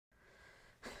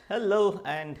Hello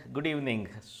and good evening.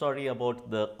 Sorry about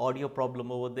the audio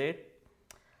problem over there.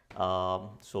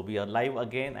 So we are live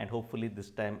again, and hopefully this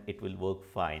time it will work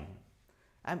fine.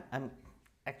 I'm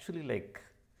actually like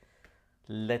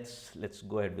let's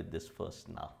go ahead with this first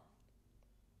now.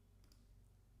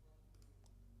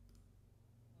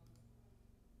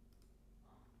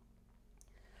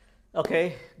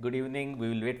 Okay, good evening. We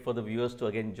will wait for the viewers to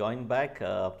again join back.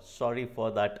 Sorry for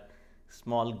that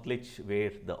small glitch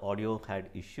where the audio had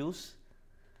issues.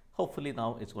 Hopefully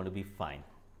now it's going to be fine.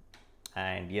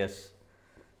 And yes,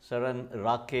 Saran,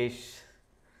 Rakesh,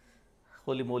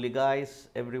 holy moly, guys,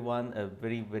 everyone, a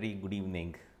very good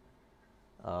evening.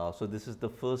 So this is the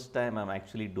first time I'm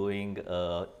actually doing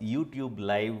YouTube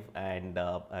live, and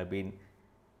I've been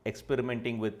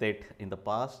experimenting with it in the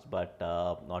past, but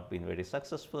not been very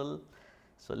successful.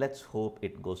 So let's hope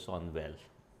it goes on well.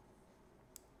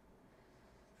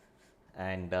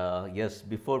 And yes,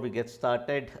 before we get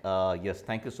started, yes,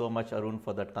 thank you so much, Arun,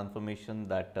 for that confirmation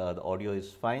that the audio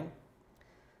is fine.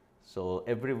 So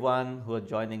everyone who are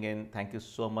joining in, thank you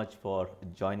so much for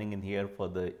joining in here for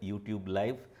the YouTube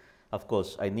live. Of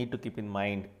course, I need to keep in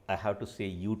mind I have to say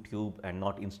YouTube and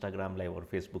not Instagram live or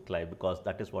Facebook live, because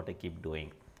that is what I keep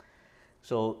doing.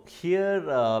 So here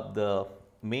the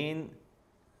main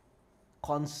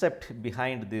concept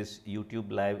behind this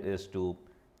YouTube live is to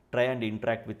try and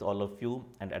interact with all of you,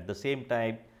 and at the same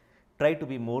time try to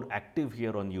be more active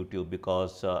here on YouTube,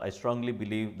 because I strongly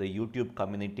believe the YouTube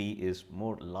community is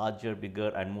more larger, bigger,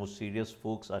 and more serious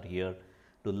folks are here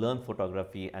to learn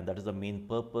photography, and that is the main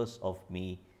purpose of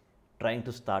me trying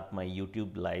to start my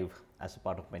YouTube live as a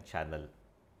part of my channel.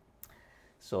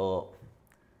 So,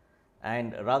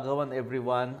 and Raghavan,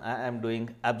 everyone, I am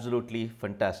doing absolutely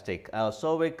fantastic.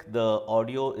 Souvik, the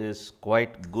audio is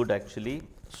quite good actually,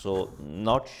 so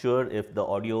not sure if the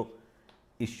audio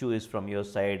issue is from your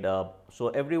side. So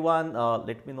everyone,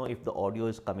 let me know if the audio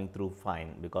is coming through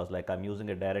fine, because like I'm using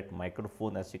a direct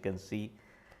microphone, as you can see,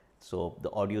 so the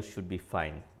audio should be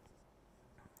fine.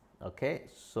 Okay,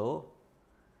 so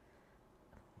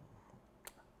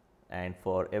and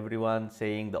for everyone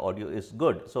saying the audio is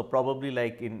good, so probably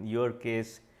like in your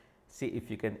case, see if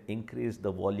you can increase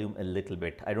the volume a little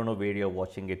bit. I don't know where you're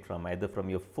watching it from, either from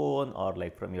your phone or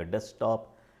like from your desktop.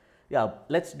 Yeah,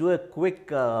 let's do a quick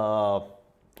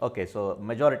okay, so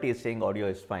majority is saying audio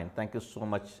is fine. Thank you so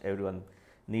much everyone.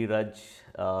 Neeraj,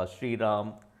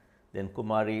 Sriram, then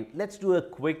Kumari. Let's do a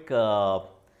quick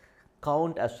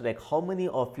count as to like how many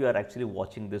of you are actually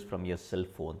watching this from your cell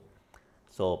phone.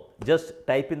 So just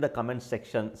type in the comment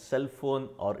section cell phone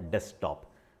or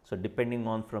desktop. So depending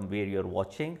on from where you're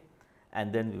watching,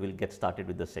 and then we will get started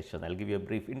with the session. I'll give you a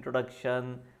brief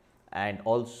introduction, and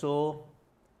also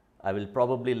I will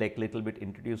probably like little bit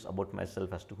introduce about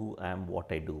myself as to who I am,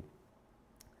 what I do.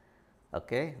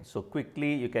 Okay, so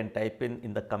quickly you can type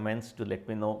in the comments to let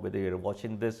me know whether you're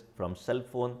watching this from cell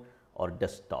phone or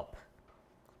desktop.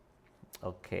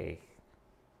 Okay.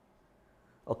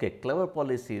 Okay, Clever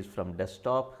Policy is from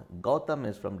desktop, Gautam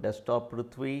is from desktop,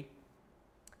 Prithvi,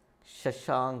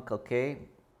 Shashank, okay,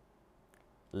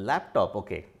 laptop,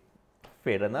 okay,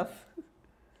 fair enough.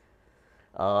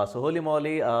 So holy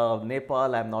moly,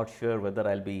 Nepal, I'm not sure whether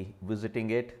I'll be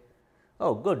visiting it.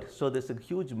 Oh, good. So there's a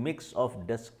huge mix of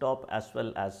desktop as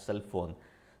well as cell phone.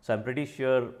 So I'm pretty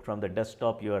sure from the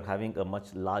desktop you are having a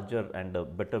much larger and a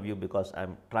better view, because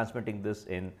I'm transmitting this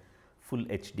in full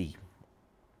HD.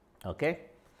 Okay.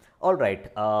 All right.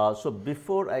 So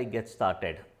before I get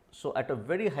started, so at a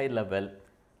very high level,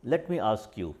 let me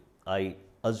ask you, I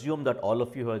assume that all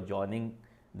of you who are joining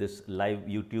this live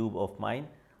YouTube of mine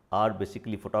are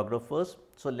basically photographers.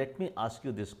 So let me ask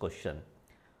you this question.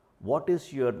 What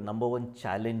is your number one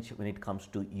challenge when it comes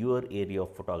to your area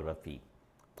of photography?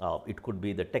 It could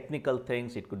be the technical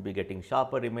things, it could be getting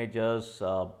sharper images,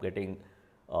 getting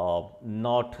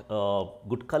not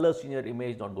good colors in your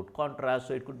image, not good contrast.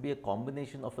 So it could be a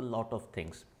combination of a lot of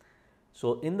things.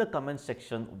 So in the comment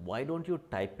section, why don't you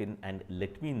type in and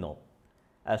let me know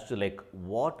as to like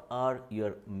what are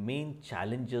your main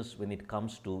challenges when it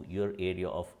comes to your area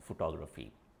of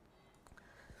photography.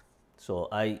 So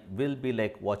I will be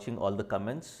like watching all the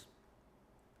comments.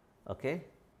 Okay.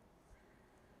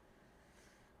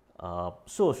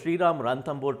 So Sriram,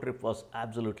 Ranthambore trip was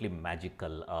absolutely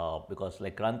magical, because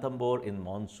like Ranthambore in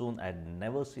monsoon, I had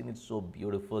never seen it so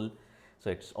beautiful. So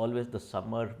it's always the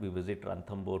summer we visit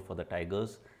Ranthambore for the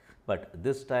tigers, but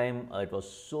this time it was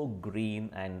so green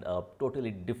and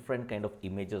totally different kind of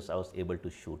images I was able to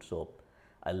shoot. So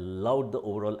I loved the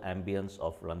overall ambience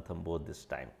of Ranthambore this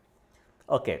time.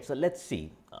 Okay, so let's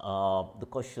see the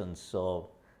questions. So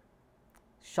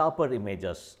sharper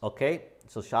images, okay.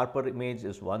 So sharper image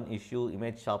is one issue,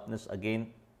 image sharpness again.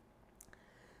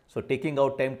 So taking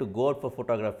out time to go out for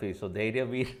photography. So the area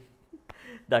we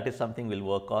that is something we'll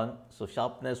work on. So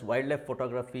sharpness, wildlife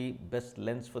photography, best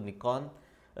lens for Nikon.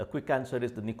 A quick answer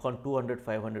is the Nikon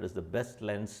 200-500 is the best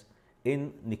lens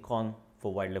in Nikon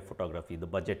for wildlife photography, the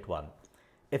budget one.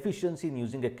 Efficiency in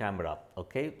using a camera,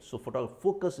 okay. So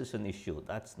focus is an issue,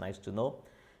 that's nice to know.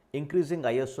 Increasing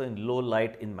ISO in low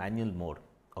light in manual mode,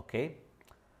 okay.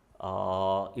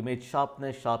 Image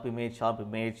sharpness, sharp image,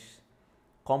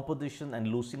 composition and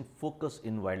losing focus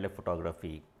in wildlife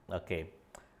photography, okay.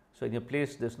 So in your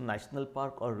place there's a national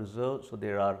park or reserve, so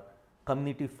there are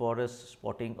community forest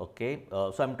spotting, okay.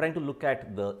 So I'm trying to look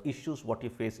at the issues what you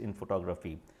face in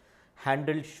photography.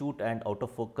 Handled shoot and out of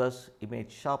focus,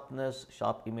 image sharpness,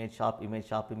 sharp image,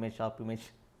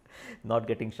 not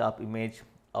getting sharp image,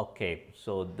 okay.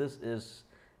 So this is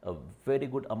a very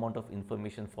good amount of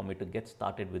information for me to get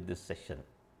started with this session.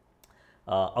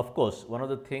 Of course, one of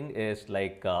the thing is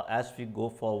like as we go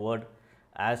forward,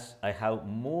 as I have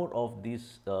more of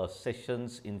these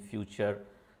sessions in future,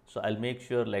 so I'll make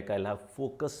sure like I'll have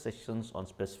focus sessions on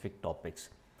specific topics.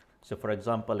 So for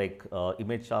example, like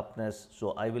image sharpness,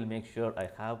 so I will make sure I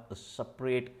have a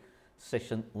separate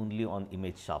session only on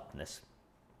image sharpness,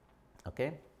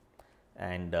 okay.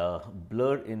 And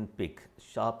blur in pic,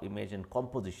 sharp image and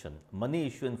composition, money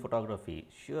issue in photography,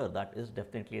 sure, that is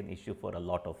definitely an issue for a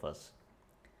lot of us,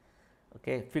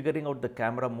 okay. Figuring out the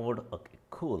camera mode, okay,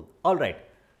 cool, all right.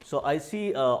 So I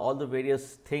see all the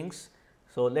various things.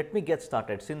 So let me get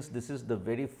started, since this is the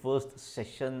very first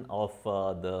session of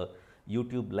the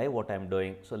YouTube live what I am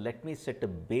doing. So let me set a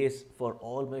base for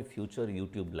all my future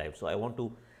YouTube live. So I want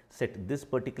to set this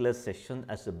particular session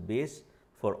as a base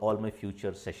for all my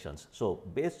future sessions. So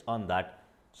based on that,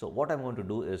 so what I'm going to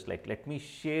do is like, let me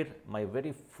share my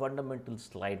very fundamental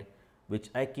slide, which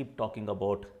I keep talking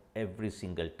about every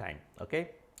single time, okay.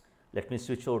 Let me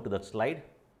switch over to that slide.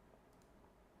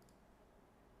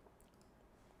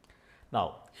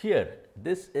 Now here,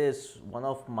 this is one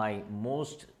of my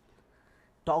most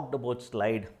talked about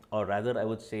slide, or rather I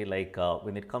would say like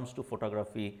when it comes to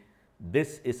photography,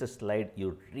 this is a slide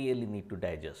you really need to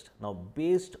digest. Now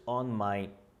based on my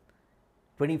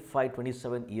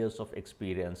 25-27 years of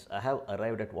experience, I have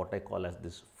arrived at what I call as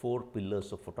this 4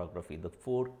 pillars of photography, the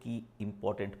 4 key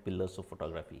important pillars of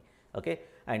photography, okay.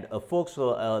 And folks,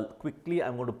 quickly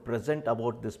I'm going to present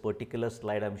about this particular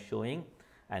slide I'm showing,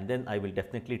 and then I will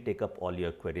definitely take up all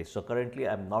your queries. So currently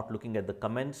I'm not looking at the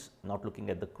comments, not looking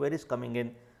at the queries coming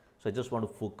in. So I just want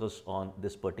to focus on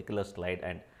this particular slide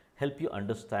and help you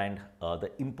understand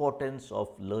the importance of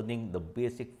learning the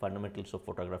basic fundamentals of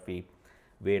photography,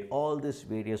 where all these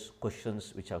various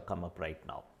questions which have come up right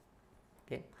now,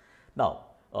 okay. Now,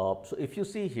 so if you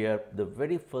see here, the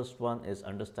very first one is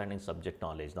understanding subject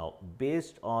knowledge. Now,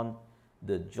 based on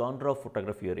the genre of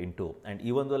photography you're into, and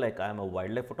even though like I am a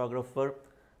wildlife photographer,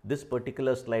 this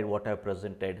particular slide what I have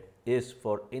presented is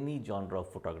for any genre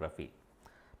of photography.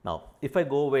 Now, if I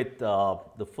go with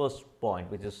the first point,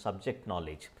 which is subject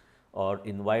knowledge, or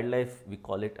in wildlife we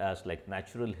call it as like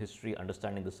natural history,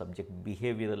 understanding the subject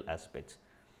behavioral aspects.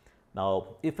 Now,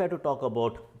 if I had to talk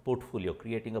about portfolio,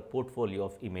 creating a portfolio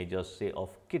of images, say of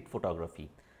kid photography,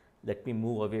 let me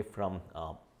move away from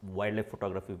wildlife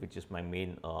photography, which is my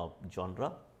main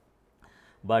genre.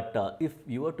 But if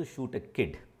you were to shoot a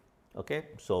kid, okay,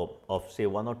 so of say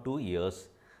 1 or 2 years,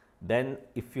 then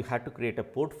if you had to create a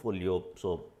portfolio,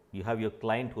 so you have your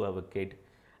client who have a kid,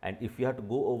 and if you have to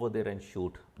go over there and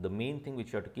shoot, the main thing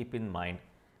which you have to keep in mind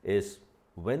is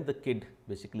when the kid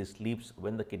basically sleeps,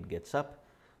 when the kid gets up.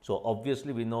 So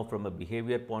obviously we know from a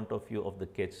behavior point of view of the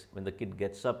kids, when the kid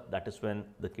gets up, that is when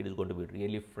the kid is going to be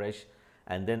really fresh,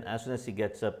 and then as soon as he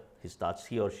gets up,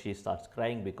 he or she starts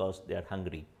crying because they are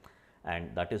hungry, and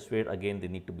that is where again they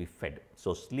need to be fed.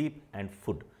 So sleep and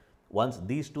food, once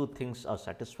these two things are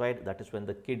satisfied, that is when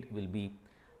the kid will be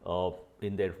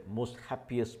in their most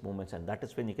happiest moments, and that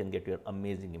is when you can get your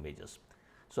amazing images.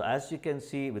 So as you can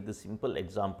see with this simple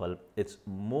example, it's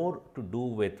more to do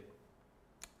with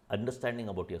understanding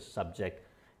about your subject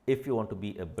if you want to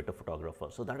be a better photographer.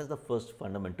 So that is the first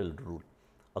fundamental rule.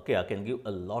 Okay, I can give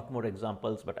a lot more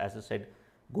examples, but as I said,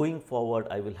 going forward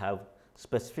I will have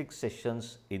specific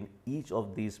sessions in each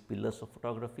of these pillars of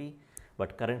photography,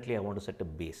 but currently I want to set a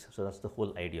base. So that's the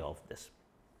whole idea of this.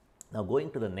 Now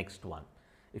going to the next one,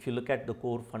 if you look at the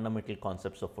core fundamental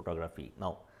concepts of photography,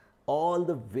 now all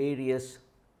the various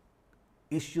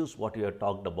issues what you have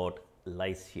talked about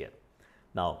lies here.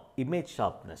 Now image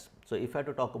sharpness. So if I have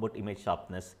to talk about image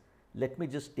sharpness, let me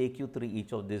just take you through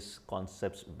each of these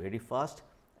concepts very fast,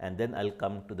 and then I'll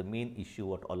come to the main issue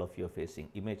what all of you are facing,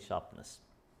 image sharpness.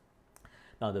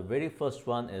 Now, the very first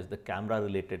one is the camera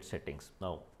related settings.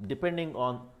 Now, depending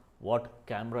on what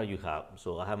camera you have,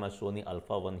 so I have my Sony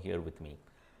Alpha 1 here with me.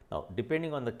 Now,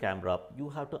 depending on the camera, you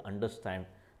have to understand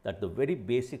that the very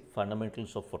basic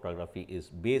fundamentals of photography is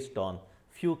based on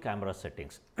few camera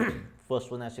settings. First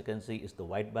one, as you can see, is the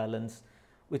white balance,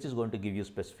 which is going to give you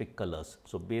specific colors.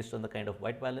 So, based on the kind of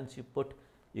white balance you put,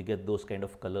 you get those kind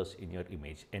of colors in your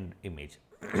image.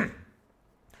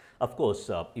 Of course,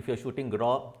 if you are shooting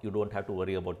raw, you don't have to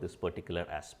worry about this particular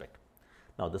aspect.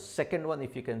 Now, the second one,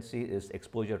 if you can see, is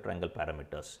exposure triangle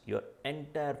parameters. Your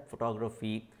entire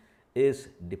photography is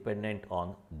dependent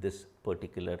on this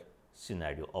particular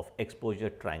scenario of exposure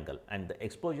triangle, and the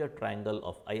exposure triangle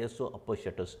of ISO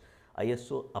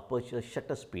aperture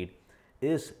shutter speed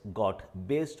is got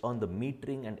based on the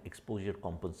metering and exposure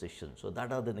compensation. So,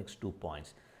 that are the next 2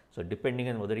 points. So, depending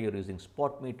on whether you are using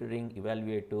spot metering,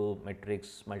 evaluative,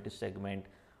 matrix, multi-segment,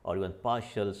 or even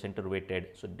partial, center weighted.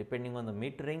 So, depending on the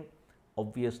metering,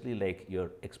 obviously like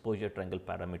your exposure triangle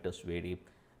parameters vary,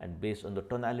 and based on the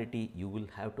tonality, you will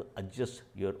have to adjust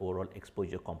your overall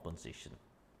exposure compensation.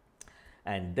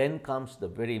 And then comes the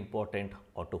very important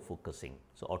autofocusing.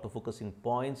 So, autofocusing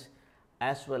points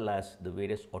as well as the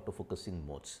various autofocusing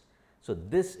modes. So,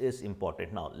 this is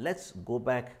important. Now, let's go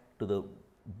back to the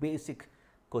basic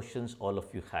questions all of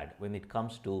you had when it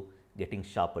comes to getting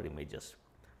sharper images.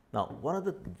 Now, one of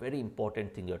the very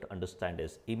important thing you have to understand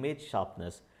is image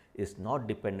sharpness is not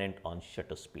dependent on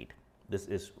shutter speed. This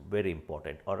is very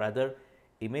important, or rather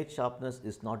image sharpness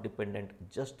is not dependent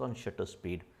just on shutter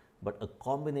speed, but a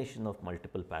combination of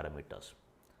multiple parameters.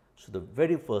 So, the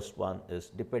very first one is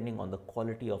depending on the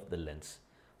quality of the lens.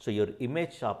 So, your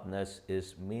image sharpness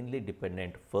is mainly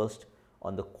dependent first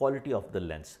on the quality of the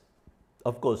lens.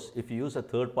 Of course, if you use a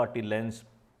third party lens,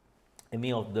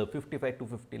 any of the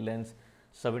 55-250 lens,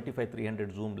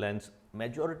 75-300 zoom lens,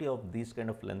 majority of these kind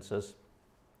of lenses,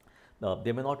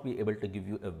 they may not be able to give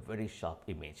you a very sharp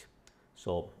image.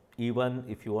 So, even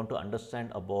if you want to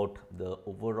understand about the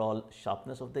overall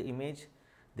sharpness of the image,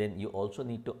 then you also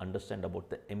need to understand about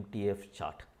the MTF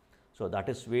chart. So, that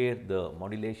is where the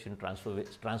modulation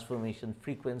transformation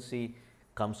frequency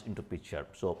comes into picture.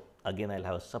 So, again I will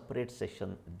have a separate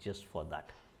session just for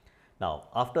that. Now,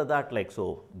 after that, like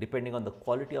so, depending on the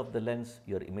quality of the lens,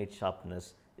 your image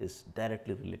sharpness is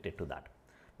directly related to that.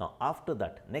 Now, after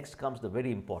that, next comes the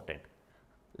very important.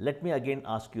 Let me again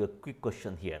ask you a quick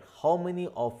question here. How many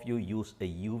of you use a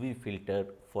UV filter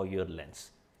for your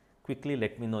lens? Quickly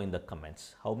let me know in the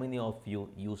comments. How many of you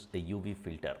use a UV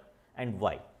filter and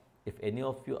why? If any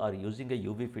of you are using a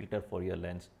UV filter for your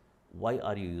lens, why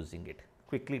are you using it?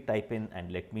 Quickly type in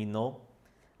and let me know.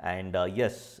 And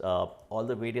yes, all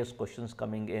the various questions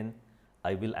coming in,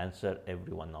 I will answer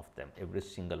every one of them, every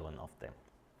single one of them.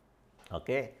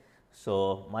 Okay.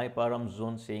 So, my Param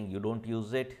Zone saying you don't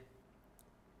use it.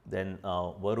 Then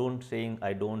Varun saying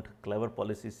I don't. Clever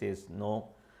Policy says no.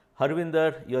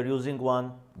 Harvinder, you are using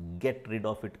one, get rid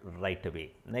of it right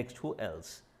away. Next, who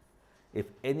else? If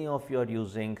any of you are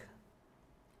using,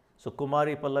 so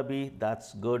Kumari Pallavi,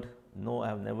 that's good. No, I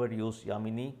have never used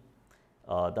Yamini.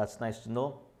 That's nice to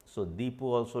know. So, Deepu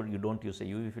also, you don't use a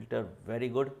UV filter, very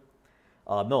good.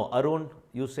 No, Arun,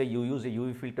 you say you use a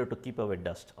UV filter to keep away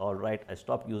dust. All right, I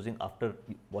stopped using after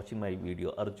watching my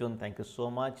video. Arjun, thank you so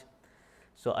much.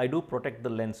 So, I do protect the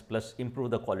lens plus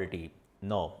improve the quality.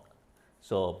 No.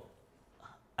 So,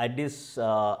 Addis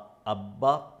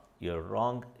Abba, you're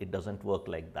wrong. It doesn't work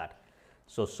like that.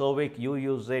 So, Sovik, you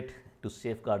use it to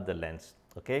safeguard the lens.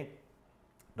 Okay.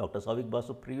 Dr. Sovik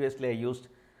Basu, previously I used,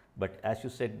 but as you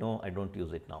said, no, I don't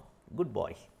use it now. Good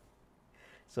boy.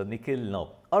 So, Nikhil,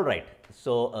 no. All right.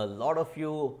 So, a lot of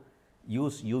you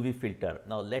use UV filter.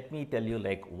 Now, let me tell you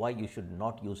like why you should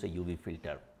not use a UV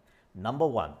filter. Number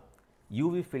one,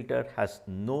 UV filter has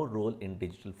no role in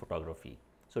digital photography.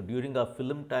 So, during our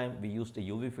film time, we used a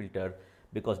UV filter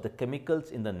because the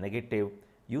chemicals in the negative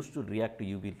used to react to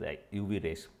UV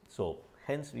rays. So,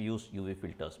 hence we use UV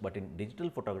filters, but in digital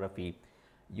photography,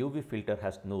 UV filter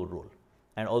has no role.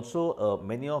 And also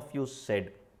many of you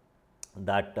said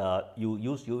that you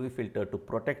use UV filter to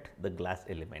protect the glass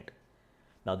element.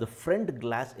 Now, the front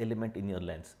glass element in your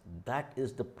lens, that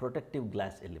is the protective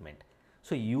glass element.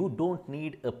 So, you don't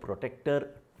need a protector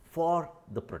for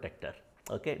the protector,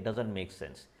 okay, it does not make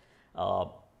sense.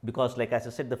 Because like as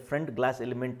I said, the front glass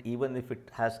element, even if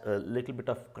it has a little bit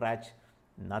of scratch,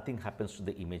 nothing happens to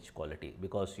the image quality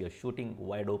because you are shooting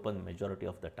wide open majority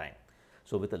of the time.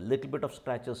 So, with a little bit of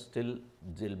scratches, still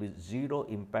there will be zero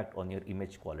impact on your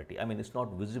image quality. I mean, it is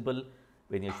not visible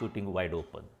when you are shooting wide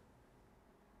open.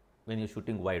 when you're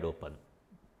shooting wide open.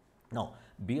 Now,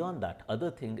 beyond that, other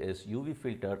thing is UV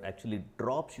filter actually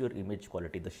drops your image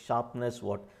quality, the sharpness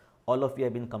what all of you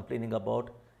have been complaining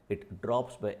about, it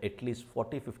drops by at least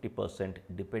 40-50%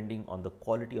 depending on the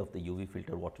quality of the UV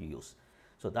filter what you use.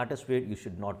 So, that is where you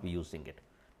should not be using it.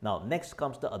 Now, next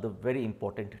comes the other very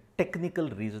important technical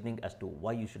reasoning as to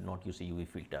why you should not use a UV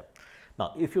filter.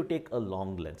 Now, if you take a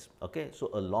long lens, okay, so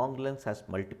a long lens has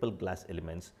multiple glass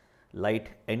elements, light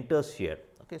enters here.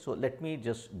 Okay, so let me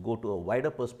just go to a wider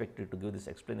perspective to give this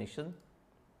explanation.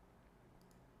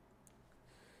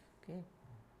 Okay.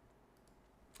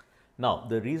 Now,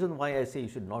 the reason why I say you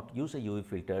should not use a UV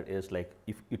filter is like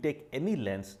if you take any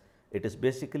lens, it is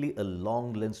basically a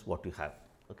long lens what you have.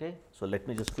 Okay, so let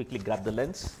me just quickly grab the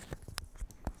lens.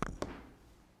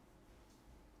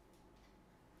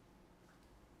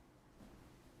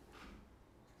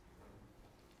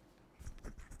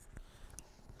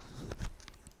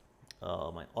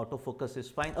 My autofocus is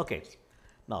fine. Okay,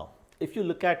 now if you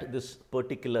look at this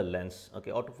particular lens, okay,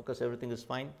 autofocus, everything is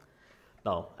fine.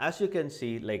 Now, as you can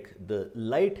see, like the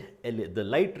light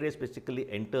rays basically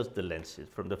enters the lens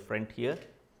from the front here.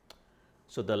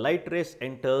 So, the light rays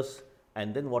enters,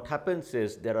 and then what happens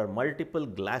is there are multiple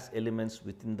glass elements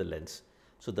within the lens.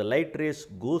 So, the light rays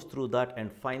goes through that,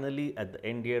 and finally at the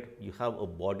end here you have a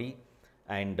body,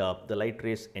 and the light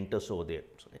rays enters over there.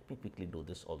 So, let me quickly do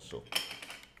this also.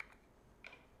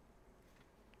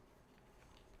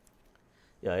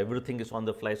 Yeah, everything is on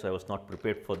the fly, so I was not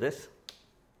prepared for this.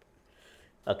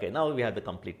 Okay, now we have the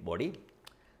complete body.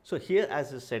 So, here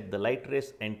as I said, the light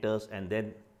rays enters and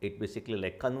then it basically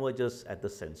like converges at the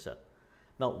sensor.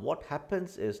 Now, what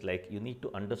happens is like you need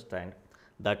to understand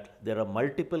that there are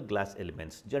multiple glass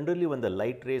elements. Generally, when the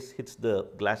light rays hits the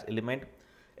glass element,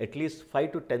 at least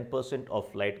 5 to 10%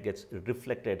 of light gets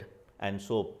reflected, and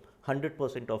so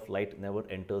 100% of light never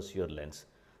enters your lens.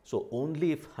 So,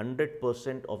 only if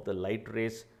 100% of the light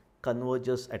rays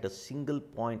converges at a single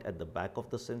point at the back of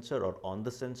the sensor or on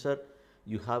the sensor,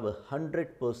 you have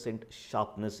 100%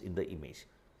 sharpness in the image.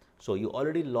 So, you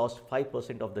already lost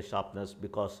 5% of the sharpness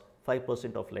because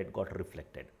 5% of light got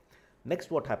reflected.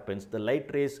 Next, what happens? The light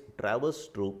rays traverse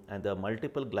through, and there are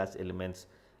multiple glass elements,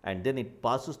 and then it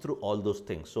passes through all those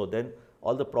things. So, then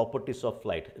all the properties of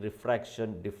light,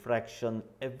 refraction, diffraction,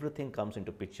 everything comes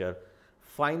into picture.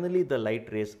 Finally, the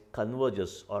light rays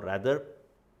converges, or rather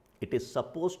it is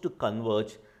supposed to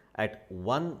converge at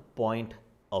one point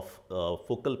of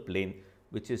focal plane,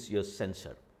 which is your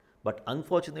sensor. But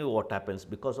unfortunately, what happens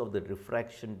because of the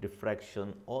refraction,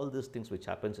 diffraction, all these things which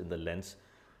happens in the lens,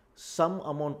 some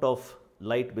amount of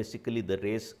light, basically the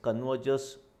rays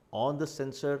converges on the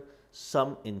sensor,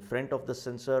 some in front of the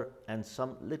sensor and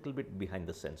some little bit behind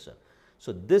the sensor.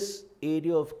 So, this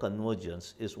area of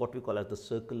convergence is what we call as the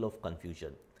circle of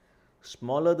confusion.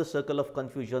 Smaller the circle of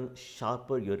confusion,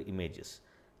 sharper your images.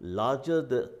 Larger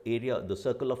the area, the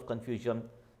circle of confusion,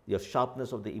 your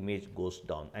sharpness of the image goes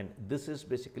down, and this is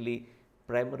basically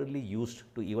primarily used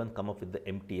to even come up with the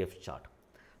MTF chart.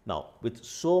 Now, with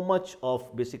so much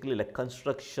of basically like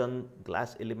construction,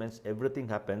 glass elements, everything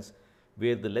happens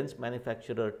where the lens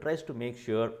manufacturer tries to make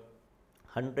sure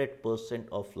 100%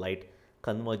 of light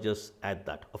converges at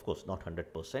that. Of course, not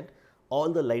 100%, all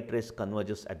the light rays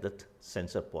converges at that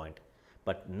sensor point.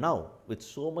 But now, with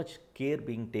so much care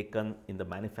being taken in the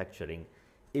manufacturing,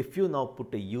 if you now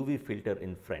put a UV filter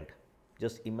in front,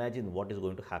 just imagine what is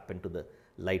going to happen to the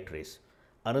light rays.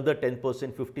 Another 10%,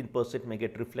 15% may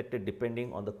get reflected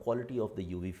depending on the quality of the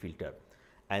UV filter.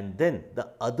 And then the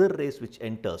other rays which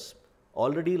enters,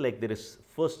 already like there is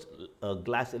first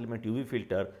glass element UV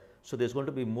filter, so there is going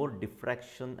to be more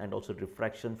diffraction and also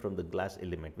refraction from the glass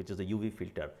element, which is the UV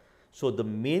filter. So, the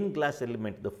main glass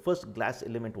element, the first glass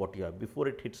element what you have, before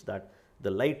it hits that,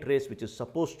 the light rays which is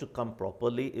supposed to come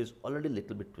properly is already a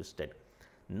little bit twisted.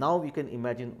 Now, we can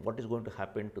imagine what is going to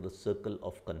happen to the circle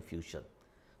of confusion.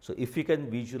 So, if you can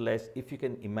visualize, if you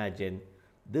can imagine,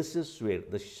 this is where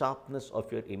the sharpness of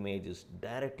your image is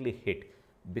directly hit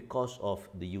because of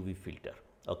the UV filter.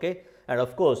 Okay? And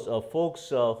of course, folks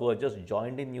who are just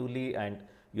joined in newly and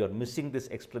you are missing this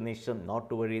explanation, not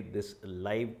to worry, this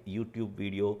live YouTube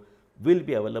video will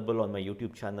be available on my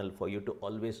YouTube channel for you to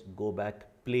always go back,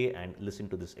 play and listen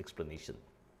to this explanation.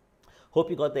 Hope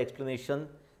you got the explanation.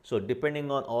 So,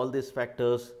 depending on all these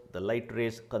factors, the light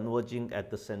rays converging at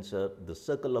the sensor, the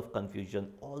circle of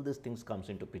confusion, all these things comes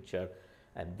into picture,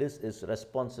 and this is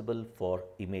responsible for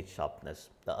image sharpness,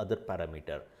 the other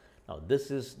parameter. Now,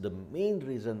 this is the main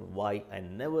reason why I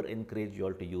never encourage you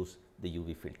all to use the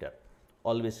UV filter.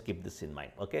 Always keep this in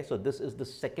mind. Okay? So, this is the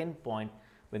second point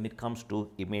when it comes to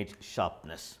image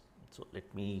sharpness. So,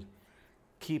 let me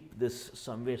keep this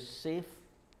somewhere safe.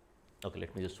 Okay,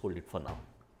 let me just hold it for now.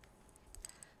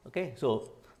 Okay,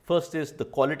 so first is the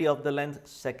quality of the lens,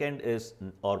 second is,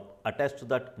 or attached to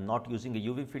that, not using a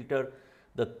UV filter.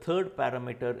 The third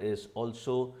parameter is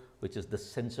also, which is the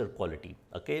sensor quality.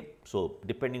 Okay, so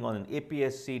depending on an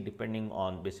APS-C, depending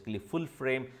on basically full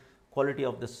frame, quality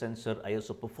of the sensor,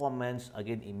 ISO performance,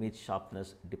 again image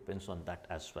sharpness depends on that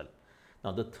as well.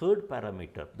 Now the third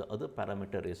parameter, the other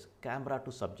parameter is camera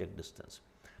to subject distance.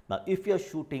 Now if you are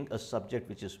shooting a subject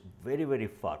which is very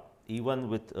far, even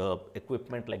with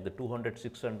equipment like the 200,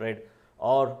 600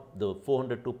 or the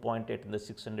 400 2.8 and the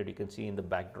 600 you can see in the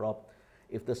backdrop,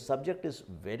 if the subject is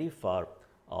very far,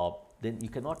 then you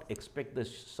cannot expect the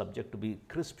subject to be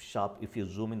crisp sharp if you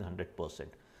zoom in 100%.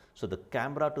 So the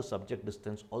camera to subject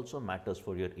distance also matters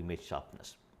for your image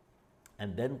sharpness.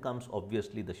 And then comes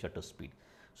obviously the shutter speed.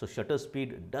 So shutter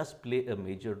speed does play a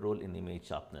major role in image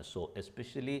sharpness. So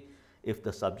especially if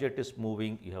the subject is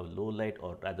moving, you have low light,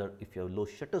 or rather if you have low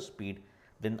shutter speed,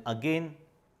 then again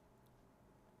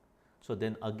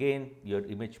your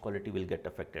image quality will get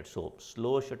affected. So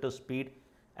slow shutter speed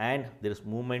and there is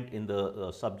movement in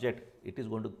the subject, it is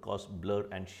going to cause blur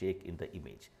and shake in the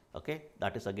image. Okay,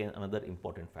 that is again another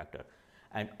important factor.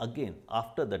 And again,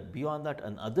 after that, beyond that,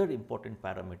 another important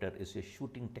parameter is your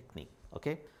shooting technique.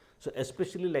 Okay, so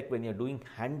especially like when you're doing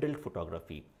handheld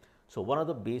photography, so one of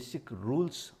the basic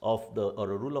rules of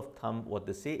or a rule of thumb, what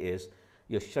they say is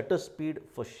your shutter speed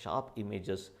for sharp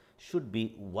images should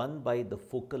be 1 by the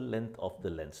focal length of the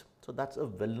lens. So that's a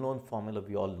well-known formula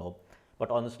we all know,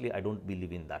 but honestly I don't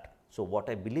believe in that. So what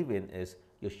I believe in is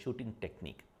your shooting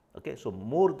technique. Okay, so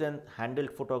more than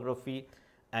handheld photography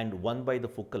and 1 by the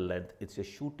focal length, it's your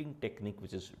shooting technique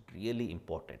which is really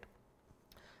important.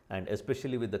 And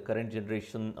especially with the current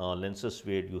generation lenses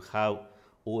where you have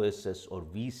OSS or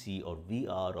VC or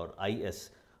VR or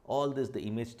IS, all this, the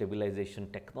image stabilization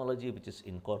technology which is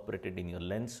incorporated in your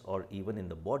lens or even in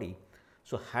the body.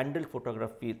 So handheld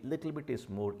photography little bit is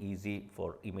more easy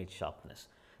for image sharpness.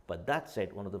 But that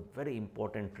said, one of the very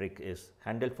important trick is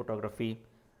handheld photography,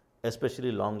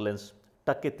 especially long lens,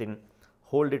 tuck it in,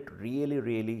 hold it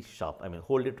really sharp,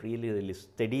 hold it really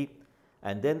steady,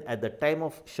 and then at the time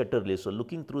of shutter release, so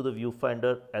looking through the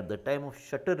viewfinder, at the time of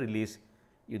shutter release,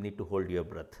 you need to hold your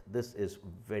breath. This is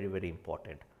very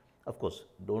important. Of course,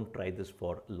 don't try this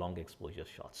for long exposure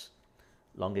shots.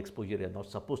 Long exposure, you are not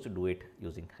supposed to do it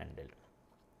using handheld.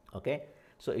 Okay,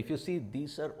 so if you see,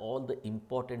 these are all the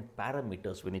important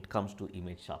parameters when it comes to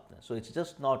image sharpness. So it's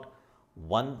just not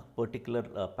one particular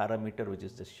parameter which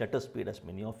is the shutter speed as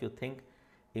many of you think.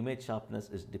 Image sharpness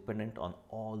is dependent on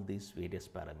all these various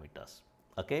parameters.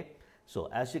 Okay, so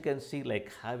as you can see,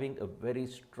 like having a very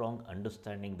strong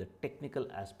understanding the technical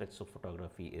aspects of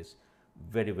photography is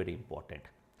very important.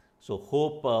 So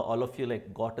hope all of you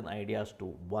like got an idea as to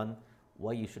one,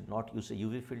 why you should not use a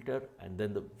UV filter, and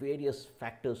then the various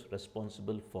factors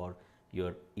responsible for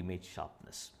your image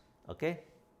sharpness. Okay,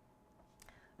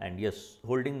 and yes,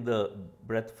 holding the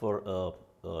breath for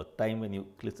time when you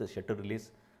click the shutter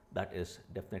release, that is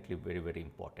definitely very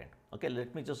important. Okay,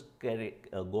 let me just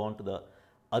go on to the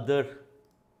other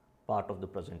part of the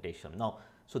presentation now.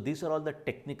 So these are all the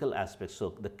technical aspects.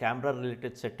 So the camera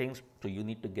related settings, so you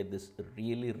need to get this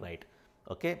really right.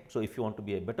 Okay, so if you want to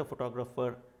be a better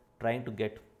photographer, trying to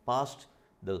get past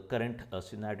the current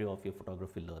scenario of your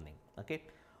photography learning. Okay,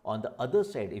 on the other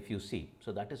side, if you see,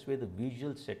 so that is where the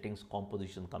visual settings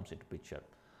composition comes into picture.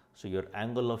 So your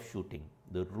angle of shooting,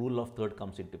 the rule of third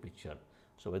comes into picture.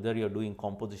 So whether you are doing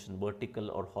composition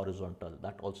vertical or horizontal,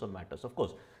 that also matters, of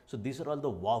course. So these are all the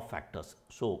wow factors.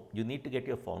 So you need to get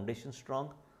your foundation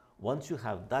strong. Once you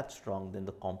have that strong, then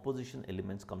the composition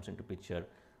elements comes into picture,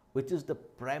 which is the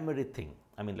primary thing.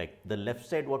 Like the left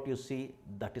side, what you see,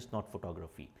 that is not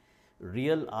photography.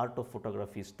 Real art of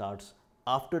photography starts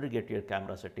after you get your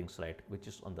camera settings right, which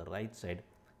is on the right side,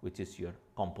 which is your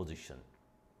composition.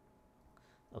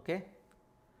 Okay.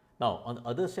 Now on the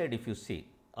other side, if you see,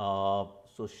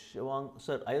 so Shivang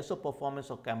sir, ISO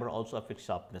performance of camera also affects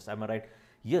sharpness. Am I right?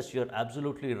 Yes, you're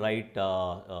absolutely right,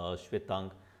 Shwetang.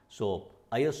 So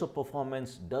ISO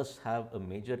performance does have a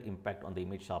major impact on the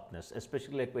image sharpness,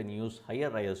 especially like when you use higher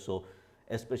ISO,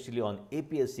 especially on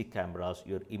APS-C cameras,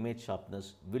 your image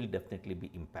sharpness will definitely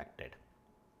be impacted.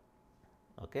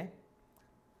 Okay.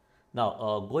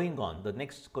 Now going on, the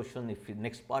next question,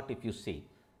 next part, if you see,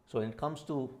 so when it comes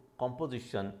to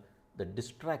composition, the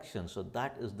distraction, so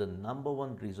that is the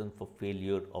 #1 reason for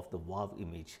failure of the WAV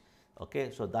image.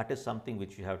 Okay, so that is something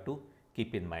which you have to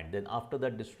keep in mind. Then after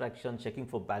that distraction, checking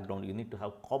for background, you need to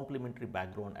have complementary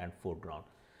background and foreground.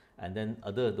 And then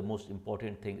the most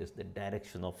important thing is the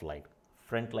direction of light.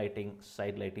 front lighting,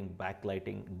 side lighting, back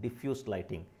lighting, diffuse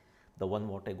lighting, the one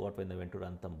what I got when I went to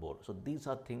Ranthambore. So these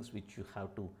are things which you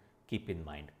have to keep in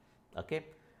mind. Okay,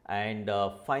 and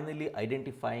finally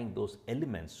identifying those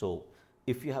elements. So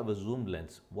if you have a zoom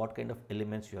lens, what kind of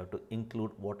elements you have to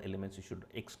include, what elements you should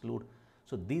exclude.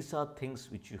 So these are things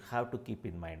which you have to keep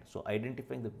in mind. So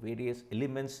identifying the various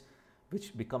elements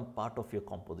which become part of your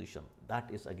composition, that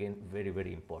is again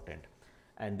very important.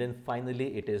 And then finally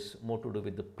it is more to do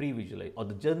with the pre-visualize or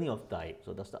the journey of the eye.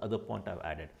 So that's the other point I've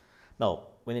added. Now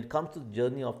when it comes to the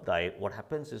journey of the eye, what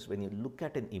happens is when you look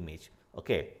at an image,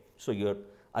 okay, so your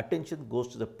attention goes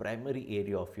to the primary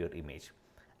area of your image,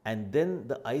 and then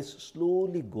the eyes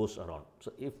slowly goes around.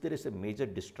 So if there is a major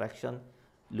distraction,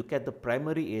 look at the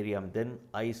primary area and then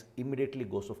eyes immediately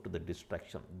goes off to the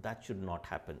distraction. That should not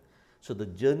happen. So the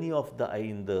journey of the eye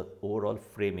in the overall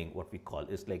framing, what we call,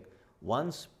 is like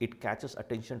once it catches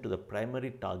attention to the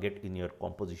primary target in your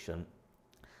composition,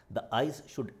 the eyes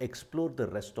should explore the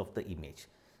rest of the image.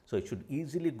 So it should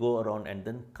easily go around and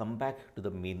then come back to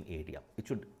the main area. It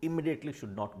should immediately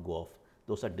should not go off.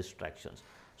 Those are distractions.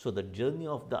 So the journey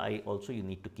of the eye also you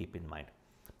need to keep in mind.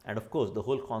 And of course, the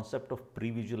whole concept of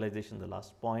pre-visualization, the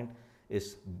last point,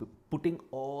 is putting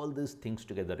all these things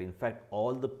together. In fact,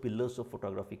 all the pillars of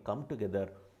photography come together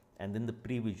and then the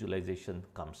pre-visualization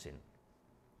comes in.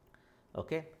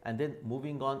 Okay, and then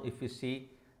moving on, if you see,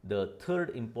 the third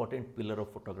important pillar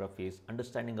of photography is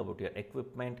understanding about your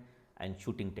equipment and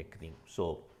shooting technique.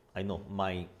 So I know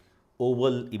my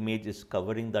oval image is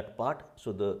covering that part.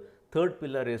 So the third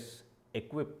pillar is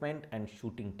equipment and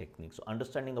shooting technique. So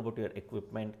understanding about your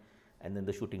equipment and then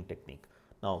the shooting technique.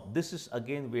 Now this is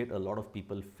again where a lot of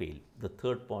people fail. The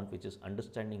third point, which is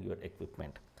understanding your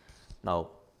equipment. Now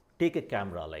take a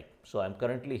camera like, so I'm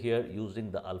currently here using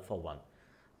the Alpha 1.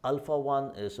 Alpha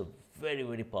 1 is a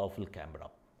very powerful camera.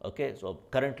 Okay, so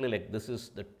currently like this is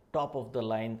the top of the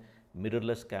line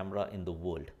mirrorless camera in the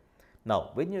world.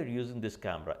 Now when you're using this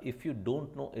camera, if you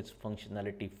don't know its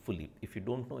functionality fully, if you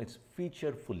don't know its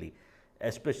feature fully,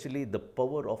 especially the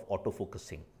power of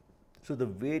autofocusing, so the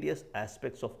various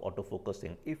aspects of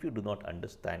autofocusing, if you do not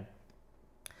understand,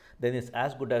 then it's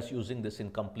as good as using this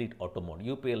in complete auto mode.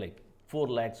 You pay like 4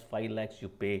 lakhs, 5 lakhs you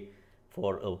pay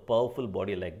for a powerful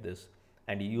body like this,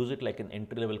 and you use it like an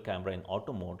entry-level camera in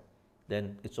auto mode,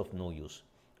 then it's of no use.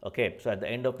 Okay, so at the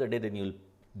end of the day, then you'll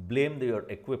blame your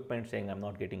equipment saying I'm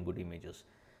not getting good images.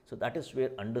 So that is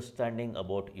where understanding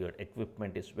about your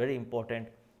equipment is very important,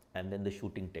 and then the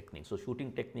shooting technique. So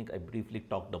shooting technique I briefly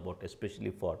talked about,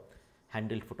 especially for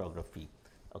handheld photography.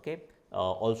 Okay,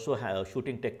 also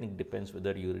shooting technique depends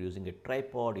whether you're using a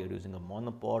tripod, you're using a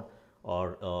monopod,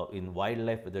 or in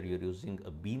wildlife whether you're using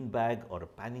a bean bag or a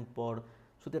panning pod.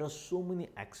 So there are so many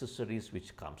accessories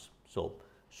which comes. So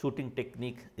shooting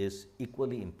technique is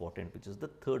equally important, which is the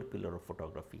third pillar of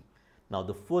photography. Now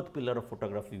the fourth pillar of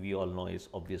photography we all know is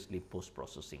obviously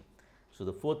post-processing. So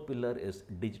the fourth pillar is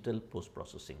digital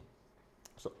post-processing.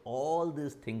 So all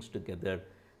these things together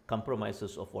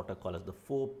compromises of what I call as the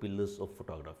 4 pillars of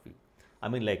photography. I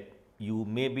mean, like, you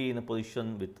may be in a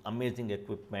position with amazing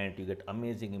equipment, you get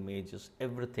amazing images,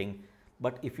 everything,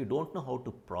 but if you don't know how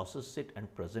to process it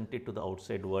and present it to the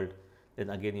outside world, then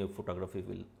again your photography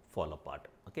will fall apart.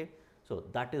 Okay, so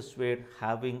that is where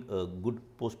having a good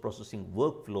post-processing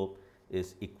workflow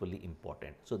is equally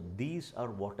important. So these are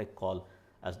what I call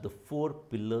as the 4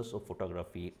 pillars of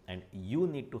photography, and you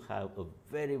need to have a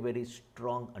very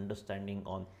strong understanding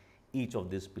on each of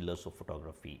these pillars of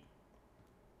photography.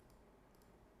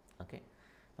 Okay,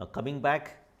 now coming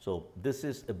back, so this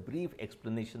is a brief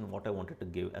explanation what I wanted to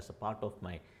give as a part of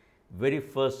my very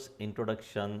first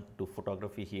introduction to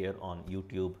photography here on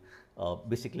YouTube,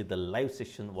 basically the live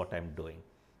session what I'm doing.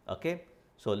 Okay,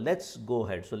 so let's go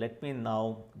ahead. So let me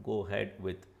now go ahead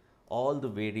with all the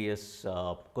various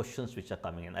questions which are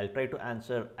coming in. I'll try to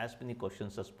answer as many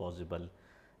questions as possible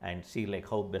and see like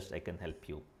how best I can help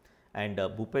you. And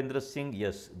Bhupendra Singh,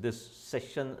 yes, this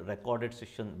session, recorded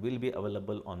session, will be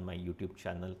available on my YouTube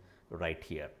channel right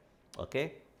here.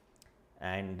 Okay,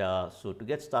 and so to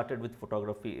get started with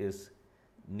photography, is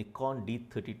Nikon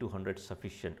D3200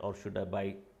 sufficient, or should I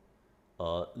buy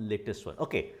latest one?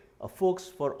 Okay, folks,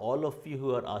 for all of you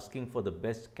who are asking for the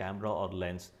best camera or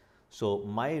lens, so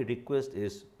my request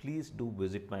is please do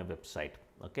visit my website.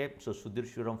 Okay, so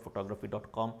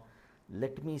sudhirshivaramphotography.com.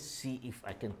 Let me see if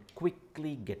I can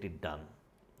quickly get it done.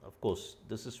 Of course,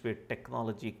 this is where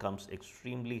technology comes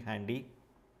extremely handy.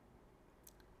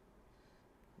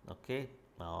 Okay,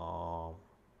 so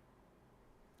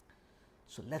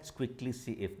let's quickly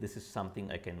see if this is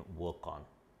something I can work on.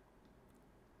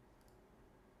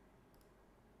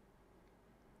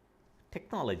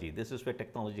 technology. This is where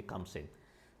technology comes in.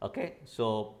 Okay,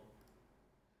 so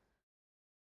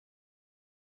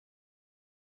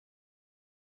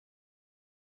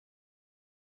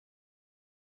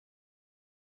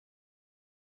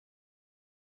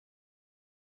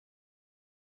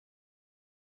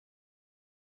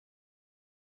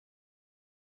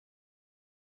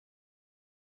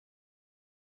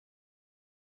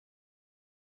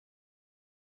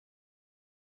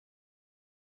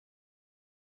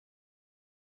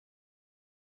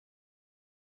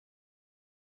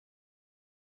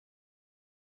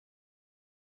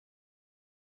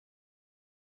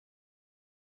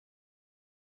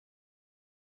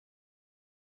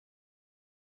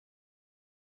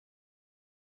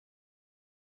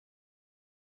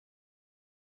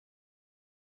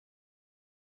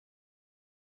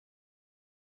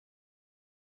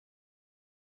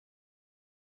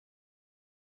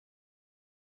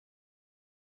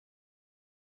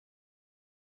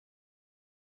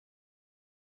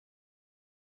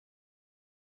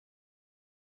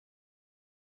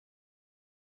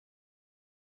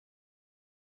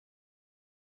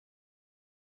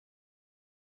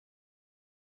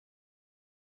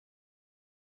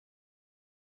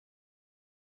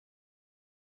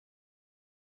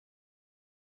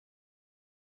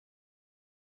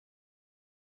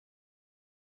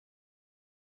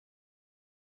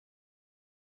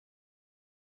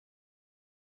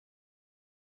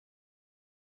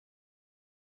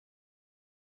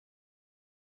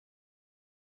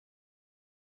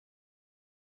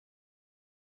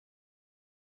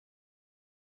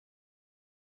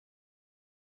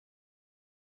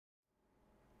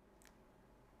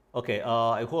okay,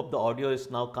 I hope the audio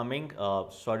is now coming.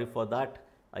 Sorry for that.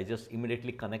 I just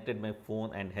immediately connected my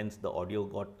phone and hence the audio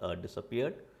got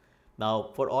disappeared.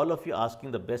 Now, for all of you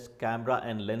asking the best camera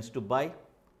and lens to buy,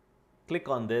 click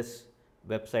on this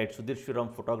website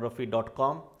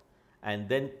sudhirshiramphotography.com and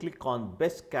then click on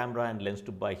best camera and lens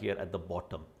to buy here at the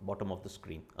bottom of the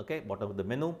screen, okay, bottom of the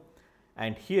menu.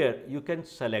 And here you can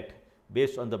select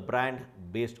based on the brand,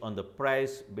 based on the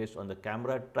price, based on the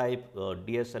camera type,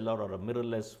 DSLR or a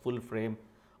mirrorless, full frame,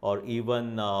 or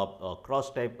even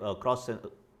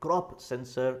crop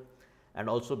sensor, and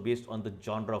also based on the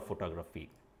genre of photography.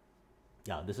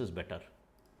 Yeah, this is better.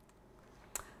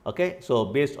 Okay, so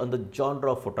based on the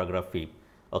genre of photography.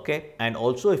 Okay, and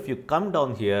also if you come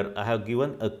down here, I have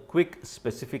given a quick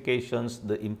specifications,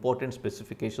 the important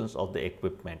specifications of the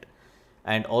equipment.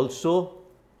 And also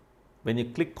when you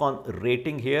click on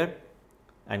rating here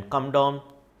and come down,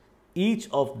 each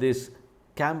of these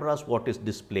cameras what is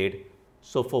displayed,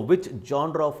 so for which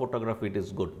genre of photography it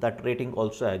is good, that rating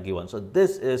also I have given. So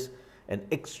this is an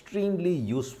extremely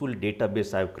useful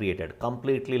database I have created,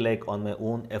 completely like on my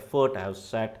own effort I have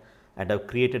sat and I have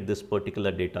created this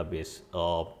particular database,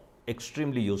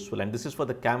 extremely useful. And this is for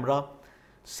the camera.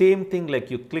 Same thing,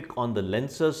 like you click on the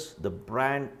lenses, the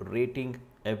brand, rating,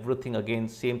 everything, again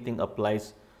same thing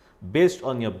applies. Based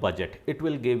on your budget, it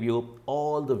will give you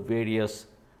all the various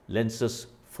lenses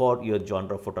for your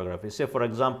genre of photography. Say for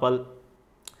example,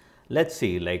 let's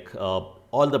see, like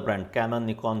all the brand, Canon,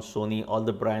 Nikon, Sony, all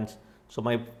the brands. So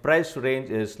my price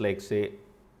range is like say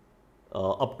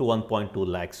up to 1.2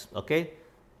 lakhs, okay,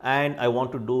 and I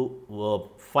want to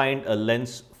do find a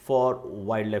lens for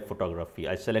wildlife photography.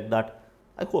 I select that.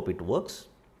 I hope it works.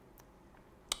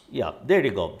 Yeah, there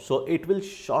you go. So it will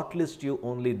shortlist you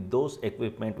only those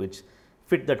equipment which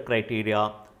fit that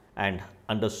criteria, and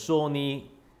under Sony,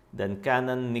 then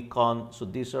Canon, Nikon. So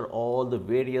these are all the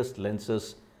various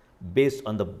lenses based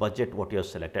on the budget what you have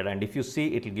selected. And if you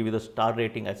see, it will give you the star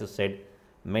rating, as I said,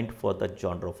 meant for the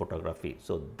genre of photography.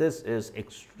 So this is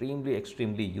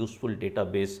extremely useful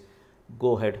database.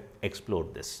 Go ahead, explore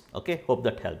this. Okay, hope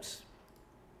that helps.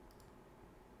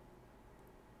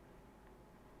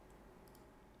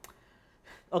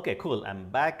 Okay, cool. I'm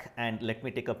back and let me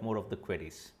take up more of the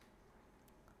queries.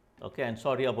 Okay, and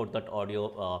sorry about that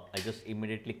audio. I just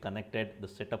immediately connected. The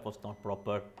setup was not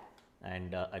proper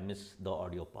and I missed the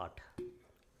audio part.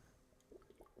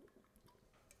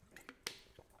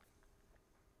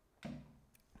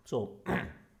 So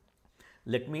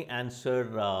let me answer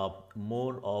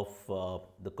more of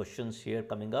the questions here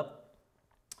coming up.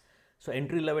 So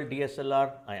entry level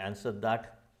DSLR, I answered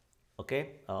that.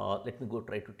 Okay, let me go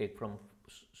try to take from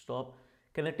stop.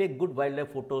 Can I take good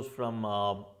wildlife photos from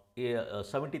a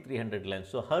 7300 lens?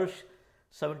 So Harsh,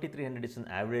 7300 is an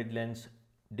average lens.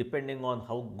 Depending on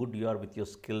how good you are with your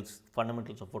skills,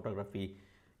 fundamentals of photography,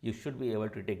 you should be able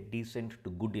to take decent to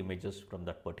good images from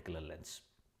that particular lens.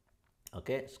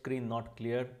 Okay, screen not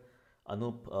clear.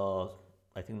 Anup,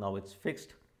 I think now it's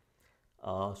fixed.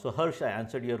 So Harsh, I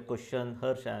answered your question.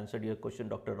 Harsh, I answered your question.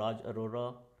 Dr. Raj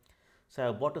Arora. So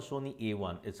I bought a Sony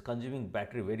A1. It's consuming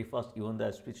battery very fast even though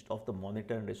I switched off the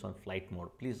monitor and it's on flight mode.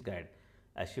 Please guide.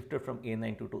 I shifted from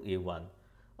A9 to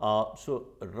A1. So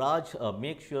Raj,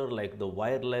 make sure like the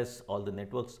wireless, all the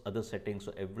networks, other settings,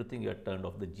 so everything you are turned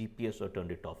off, the GPS or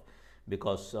turned it off.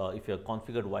 Because if you have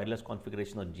configured wireless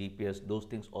configuration or GPS, those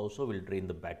things also will drain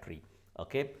the battery.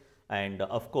 Okay. And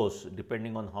of course,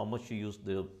 depending on how much you use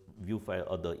the viewfinder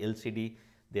or the LCD,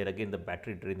 there again the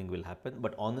battery draining will happen.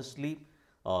 But honestly,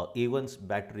 A1's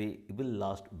battery will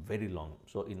last very long.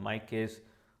 So in my case,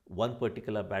 one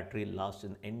particular battery lasts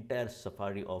an entire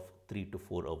safari of 3 to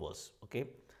 4 hours. Okay,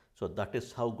 so that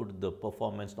is how good the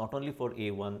performance, not only for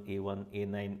A1, A1,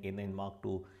 A9, A9 Mark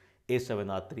II,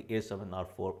 A7R3,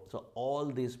 A7R4. So all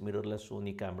these mirrorless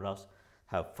Sony cameras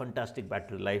have fantastic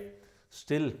battery life.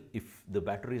 Still, if the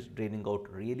battery is draining out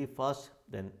really fast,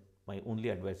 then my only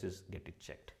advice is get it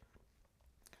checked.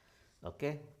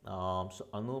 Okay, so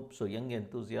Anup, so young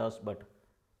enthusiast, but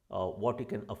what you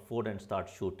can afford and start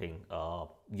shooting.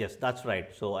 Yes, that's right.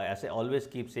 So as I always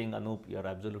keep saying, Anup, you're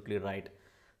absolutely right.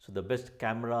 So the best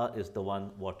camera is the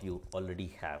one what you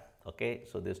already have. Okay,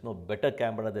 so there's no better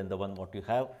camera than the one what you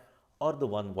have or the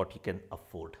one what you can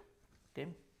afford. Okay.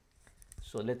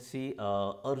 So let's see,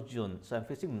 Arjun. So I'm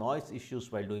facing noise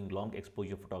issues while doing long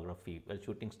exposure photography while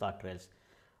shooting star trails.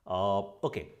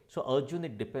 Okay, so Arjun,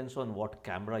 it depends on what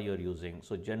camera you're using.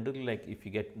 So generally, like if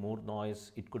you get more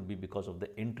noise, it could be because of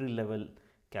the entry level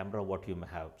camera what you may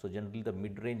have. So generally, the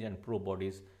mid range and pro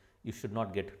bodies, you should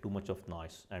not get too much of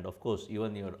noise. And of course,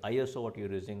 even your ISO what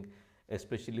you're using,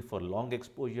 especially for long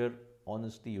exposure,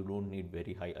 honestly, you don't need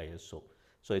very high ISO.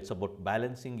 So it's about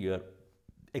balancing your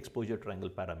exposure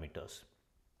triangle parameters.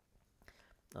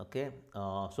 Okay,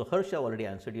 so Harsh, I already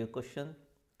answered your question.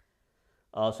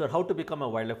 Sir, how to become a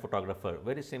wildlife photographer?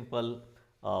 Very simple.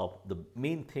 The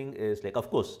main thing is like, of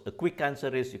course, a quick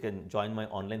answer is you can join my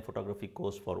online photography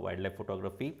course for wildlife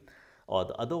photography. Or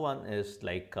the other one is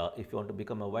like, if you want to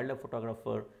become a wildlife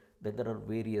photographer, then there are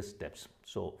various steps.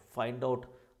 So find out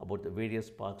about the various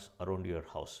parks around your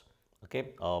house,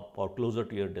 okay, or closer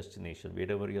to your destination,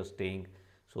 wherever you're staying.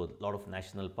 So a lot of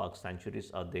national parks,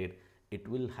 sanctuaries are there. It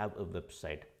will have a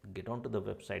website. Get onto the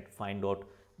website, find out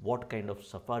what kind of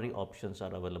safari options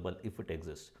are available if it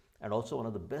exists. And also one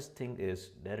of the best thing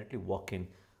is directly walk in,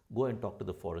 go and talk to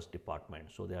the forest department.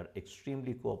 So they are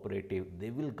extremely cooperative. They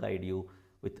will guide you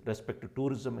with respect to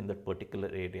tourism in that particular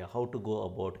area, how to go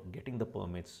about getting the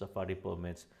permits, safari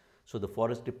permits. So the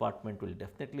forest department will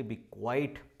definitely be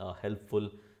quite helpful.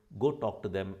 Go talk to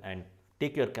them and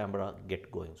take your camera,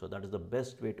 get going. So that is the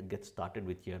best way to get started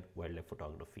with your wildlife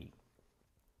photography.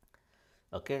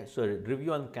 Okay, so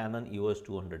review on Canon EOS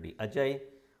 200D. Ajay,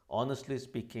 honestly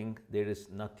speaking, there is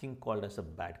nothing called as a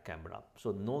bad camera.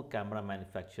 So no camera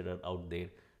manufacturer out there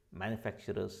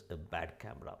manufactures a bad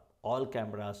camera. All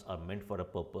cameras are meant for a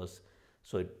purpose.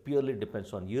 So it purely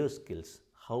depends on your skills,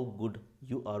 how good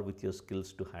you are with your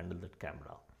skills to handle that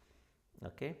camera.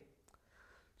 Okay.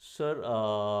 Sir,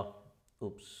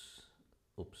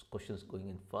 questions going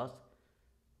in fast.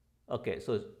 Okay,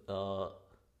 so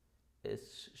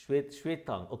it's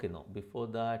Shwetang. Okay, no, before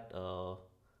that,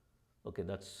 okay,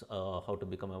 that's how to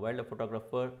become a wildlife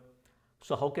photographer.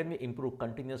 So how can we improve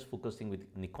continuous focusing with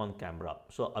Nikon camera?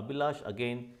 So Abhilash,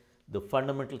 again, the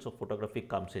fundamentals of photography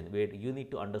comes in where you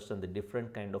need to understand the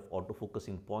different kind of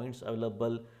autofocusing points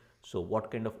available. So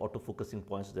what kind of autofocusing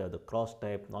points? There are the cross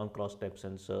type, non-cross type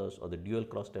sensors or the dual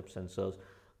cross type sensors,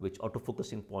 which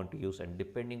autofocusing point to use, and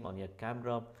depending on your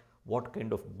camera, what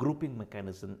kind of grouping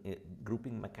mechanism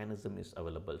is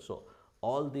available. So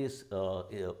all these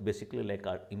basically like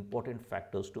are important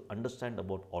factors to understand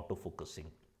about autofocusing,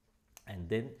 and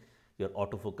then your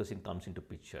autofocusing comes into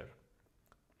picture.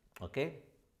 Okay.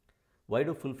 Why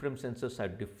do full frame sensors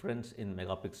have difference in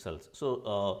megapixels?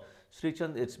 So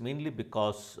Srichand, it's mainly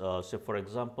because, say for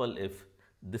example, if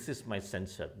this is my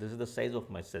sensor, this is the size of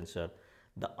my sensor,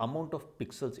 the amount of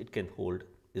pixels it can hold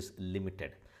is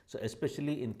limited. So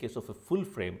especially in case of a full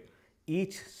frame,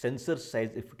 each sensor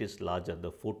size, if it is larger,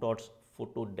 the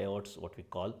photodiodes, what we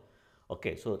call,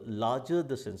 okay, so larger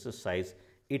the sensor size,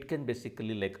 it can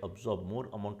basically like absorb more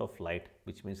amount of light,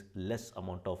 which means less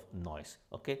amount of noise.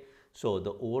 Okay, so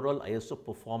the overall ISO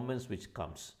performance which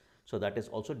comes, so that is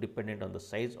also dependent on the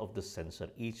size of the sensor,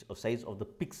 each size of the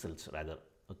pixels rather,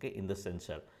 okay, in the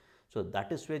sensor. So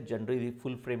that is where generally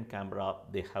full frame camera,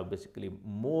 they have basically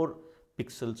more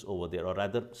pixels over there, or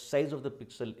rather size of the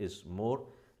pixel is more,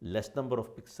 less number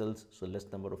of pixels, so less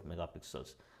number of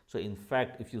megapixels. So in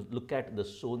fact, if you look at the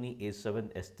Sony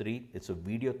A7S III, it's a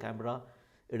video camera,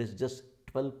 it is just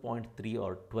 12.3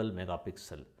 or 12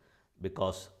 megapixel,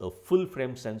 because a full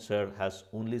frame sensor has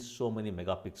only so many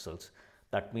megapixels.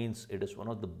 That means it is one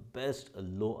of the best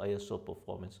low ISO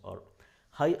performance or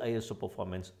high ISO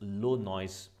performance, low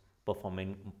noise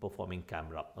performing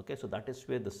camera. Okay, so that is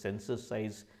where the sensor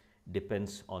size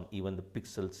depends on even the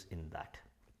pixels in that.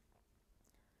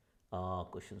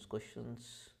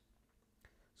 Questions.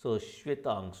 So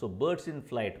Shwetang, so birds in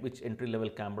flight, which entry level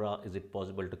camera is it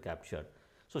possible to capture?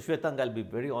 So Shwetang, I'll be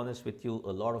very honest with you,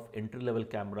 a lot of entry level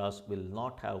cameras will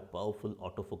not have powerful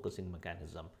autofocusing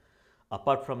mechanism.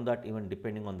 Apart from that, even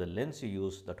depending on the lens you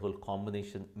use, that whole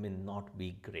combination may not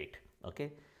be great.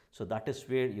 Okay, so that is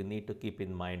where you need to keep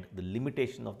in mind the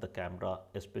limitation of the camera,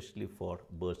 especially for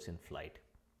birds in flight.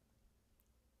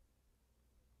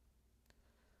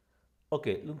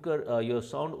 Okay, Lunkar, your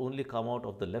sound only come out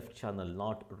of the left channel,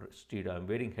 not stereo. I'm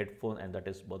wearing headphone and that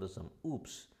is bothersome.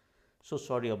 Oops. So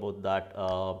sorry about that.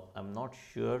 I'm not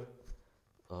sure.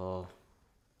 Uh,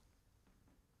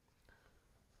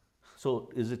 so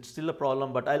is it still a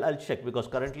problem? But I'll check, because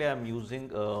currently I'm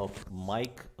using a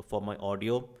mic for my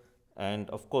audio. And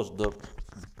of course, the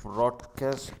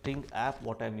broadcasting app,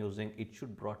 what I'm using, it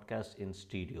should broadcast in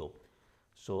stereo.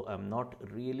 So I'm not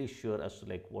really sure as to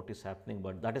like what is happening,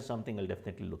 but that is something I'll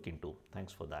definitely look into.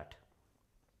 Thanks for that.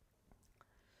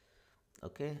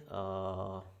 Okay,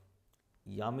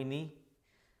 Yamini,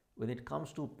 when it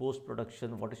comes to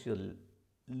post-production, what is your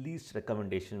least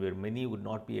recommendation where many would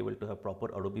not be able to have proper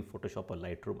Adobe Photoshop or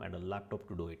Lightroom and a laptop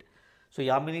to do it? So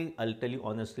Yamini, I'll tell you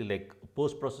honestly, like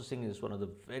post-processing is one of the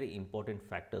very important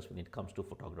factors when it comes to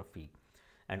photography.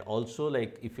 And also,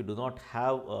 like if you do not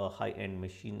have a high-end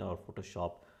machine or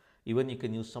Photoshop, even you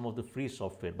can use some of the free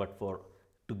software, but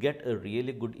to get a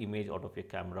really good image out of your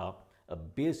camera, a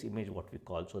base image what we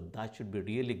call, so that should be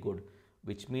really good,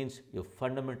 which means your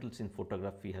fundamentals in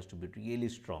photography has to be really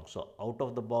strong. So out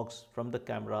of the box from the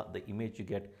camera, the image you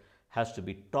get has to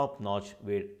be top notch,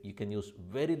 where you can use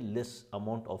very less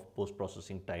amount of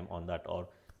post-processing time on that, or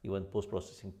even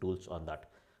post-processing tools on that.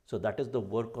 So that is the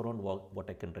workaround what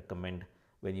I can recommend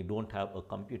when you don't have a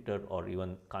computer or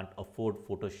even can't afford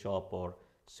Photoshop or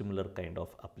similar kind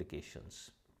of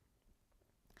applications.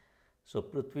 So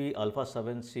Prithvi, Alpha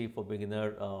 7C for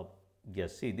beginner,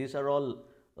 yes, see these are all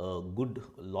good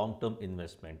long-term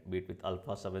investment, be it with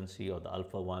Alpha 7C or the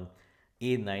Alpha 1,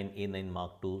 A9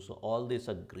 Mark II. So all these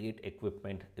are great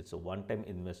equipment. It's a one-time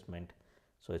investment,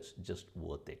 so it's just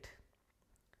worth it.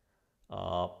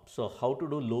 So how to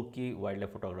do low-key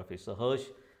wildlife photography? So Harsh,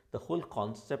 the whole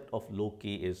concept of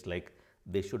low-key is like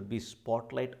there should be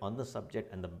spotlight on the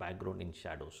subject and the background in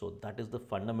shadow. So that is the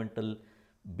fundamental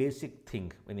basic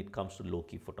thing when it comes to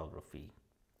low-key photography.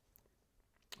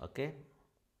 Okay.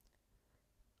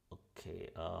 Okay.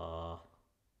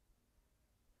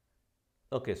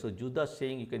 Okay, so Judas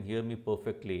saying you can hear me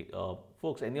perfectly.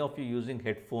 Folks, any of you using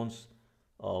headphones,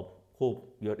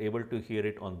 hope you're able to hear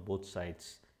it on both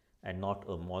sides and not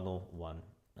a mono one.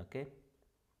 Okay.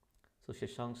 So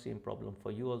Shashank, same problem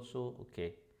for you also.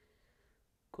 Okay.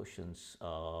 Questions.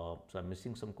 So I'm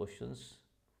missing some questions.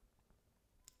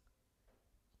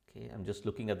 Okay, I'm just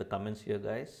looking at the comments here,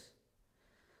 guys.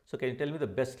 So can you tell me the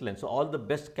best lens? So all the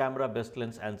best camera, best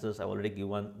lens answers I've already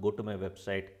given. Go to my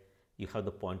website. You have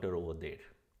the pointer over there.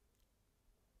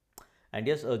 And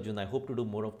yes, Arjun, I hope to do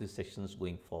more of these sessions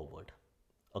going forward.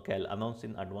 Okay, I'll announce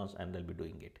in advance and I'll be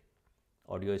doing it.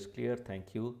 Audio is clear.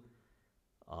 Thank you.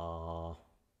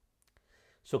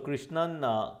 So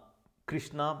Krishna,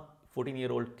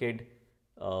 14-year-old kid,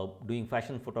 doing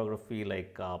fashion photography.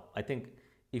 Like I think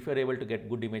if you're able to get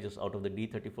good images out of the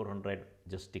D3400,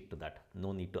 just stick to that.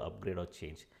 No need to upgrade or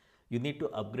change. You need to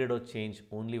upgrade or change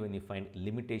only when you find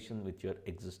limitation with your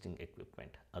existing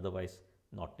equipment. Otherwise,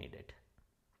 not needed.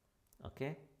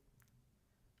 Okay.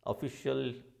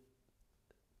 Official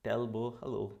Telbo,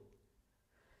 hello.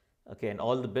 Okay, and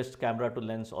all the best camera to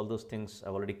lens, all those things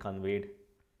I've already conveyed.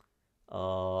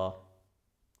 So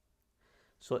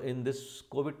in this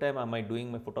COVID time, am I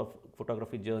doing my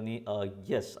photography journey?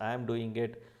 Yes, I am doing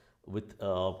it with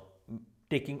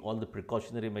taking all the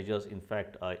precautionary measures. In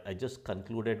fact, I just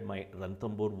concluded my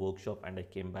Ranthambore workshop and I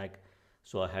came back.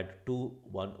 So I had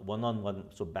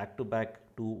one-on-one, so back-to-back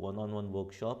 2 one-on-one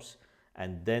workshops,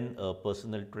 and then a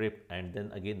personal trip, and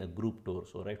then again a group tour.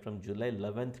 So right from July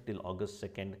 11th till August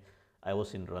 2nd, I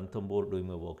was in Ranthambore doing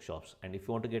my workshops. And if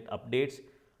you want to get updates,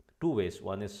 2 ways.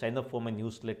 One is sign up for my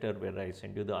newsletter where I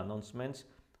send you the announcements,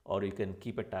 or you can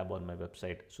keep a tab on my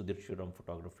website,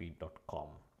 sudhirshiramphotography.com.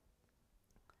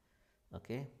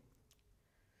 Okay.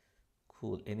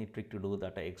 Cool. Any trick to do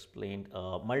that I explained?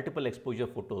 Multiple exposure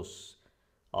photos.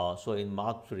 So in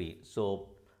Mark III. So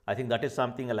I think that is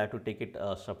something I'll have to take it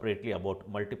separately about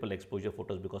multiple exposure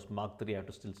photos, because Mark 3 I have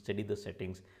to still study the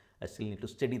settings. I still need to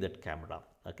study that camera.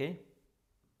 Okay.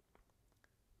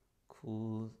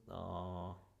 Cool.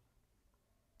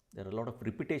 There are a lot of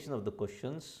repetition of the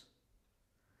questions.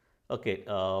 Okay,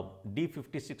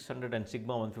 D5600 and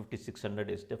Sigma 15600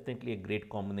 is definitely a great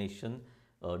combination,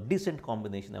 decent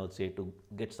combination I would say, to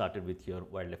get started with your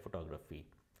wildlife photography.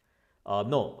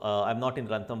 No, I'm not in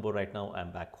Ranthambore right now,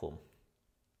 I'm back home.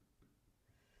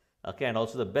 Okay, and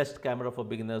also the best camera for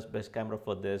beginners, best camera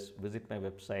for this, visit my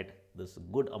website, there's a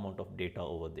good amount of data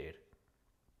over there.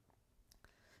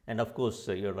 And of course,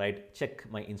 you're right, check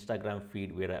my Instagram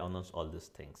feed where I announce all these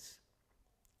things.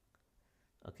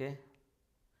 Okay.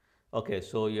 Okay,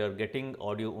 so you're getting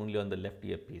audio only on the left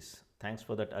earpiece. Thanks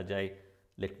for that, Ajay.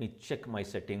 Let me check my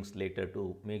settings later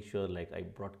to make sure like I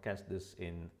broadcast this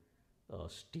in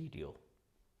stereo.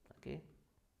 Okay.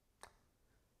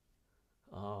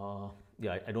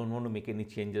 Yeah, I don't want to make any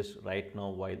changes right now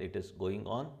while it is going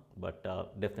on, but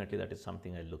definitely that is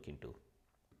something I'll look into.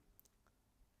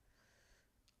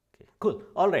 Okay, cool.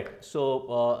 All right.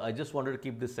 So I just wanted to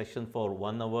keep this session for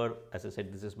 1 hour. As I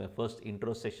said, this is my first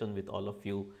intro session with all of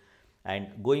you.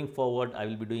 And going forward, I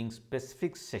will be doing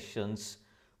specific sessions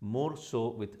more so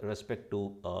with respect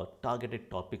to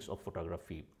targeted topics of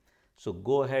photography. So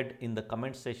go ahead in the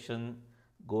comment section,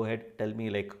 go ahead, tell me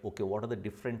like, okay, what are the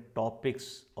different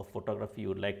topics of photography you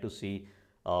would like to see.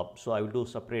 So I will do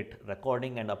separate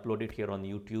recording and upload it here on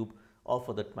YouTube, or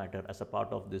for that matter, as a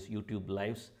part of this YouTube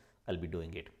lives, I'll be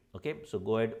doing it. Okay, so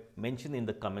go ahead, mention in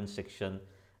the comment section,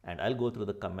 and I'll go through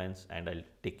the comments and I'll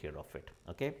take care of it.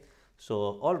 Okay.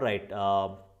 So, all right,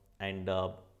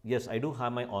 yes, I do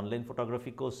have my online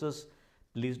photography courses.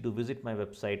 Please do visit my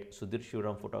website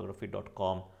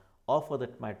sudhirshivramphotography.com, or for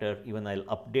that matter, even I'll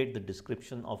update the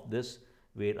description of this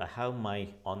where I have my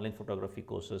online photography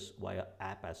courses via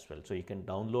app as well. So you can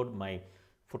download my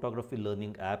photography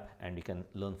learning app and you can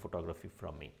learn photography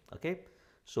from me. Okay.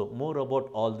 So more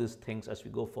about all these things as we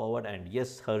go forward. And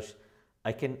yes, Harsh,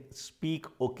 I can speak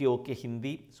okay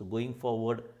Hindi. So going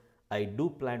forward, I do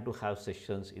plan to have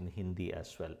sessions in Hindi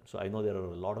as well. So I know there are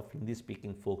a lot of Hindi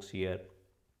speaking folks here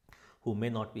who may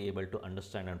not be able to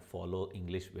understand and follow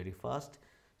English very fast.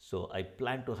 So I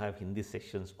plan to have Hindi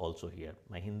sessions also here.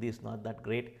 My Hindi is not that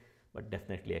great, but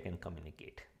definitely I can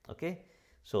communicate. Okay.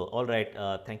 So, all right.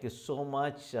 Thank you so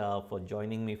much for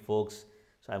joining me, folks.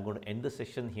 So I'm going to end the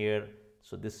session here.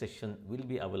 So this session will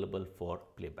be available for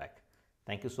playback.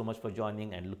 Thank you so much for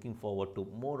joining, and looking forward to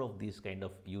more of these kind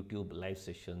of YouTube live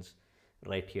sessions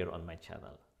right here on my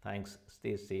channel. Thanks.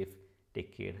 Stay safe.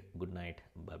 Take care. Good night.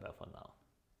 Bye bye for now.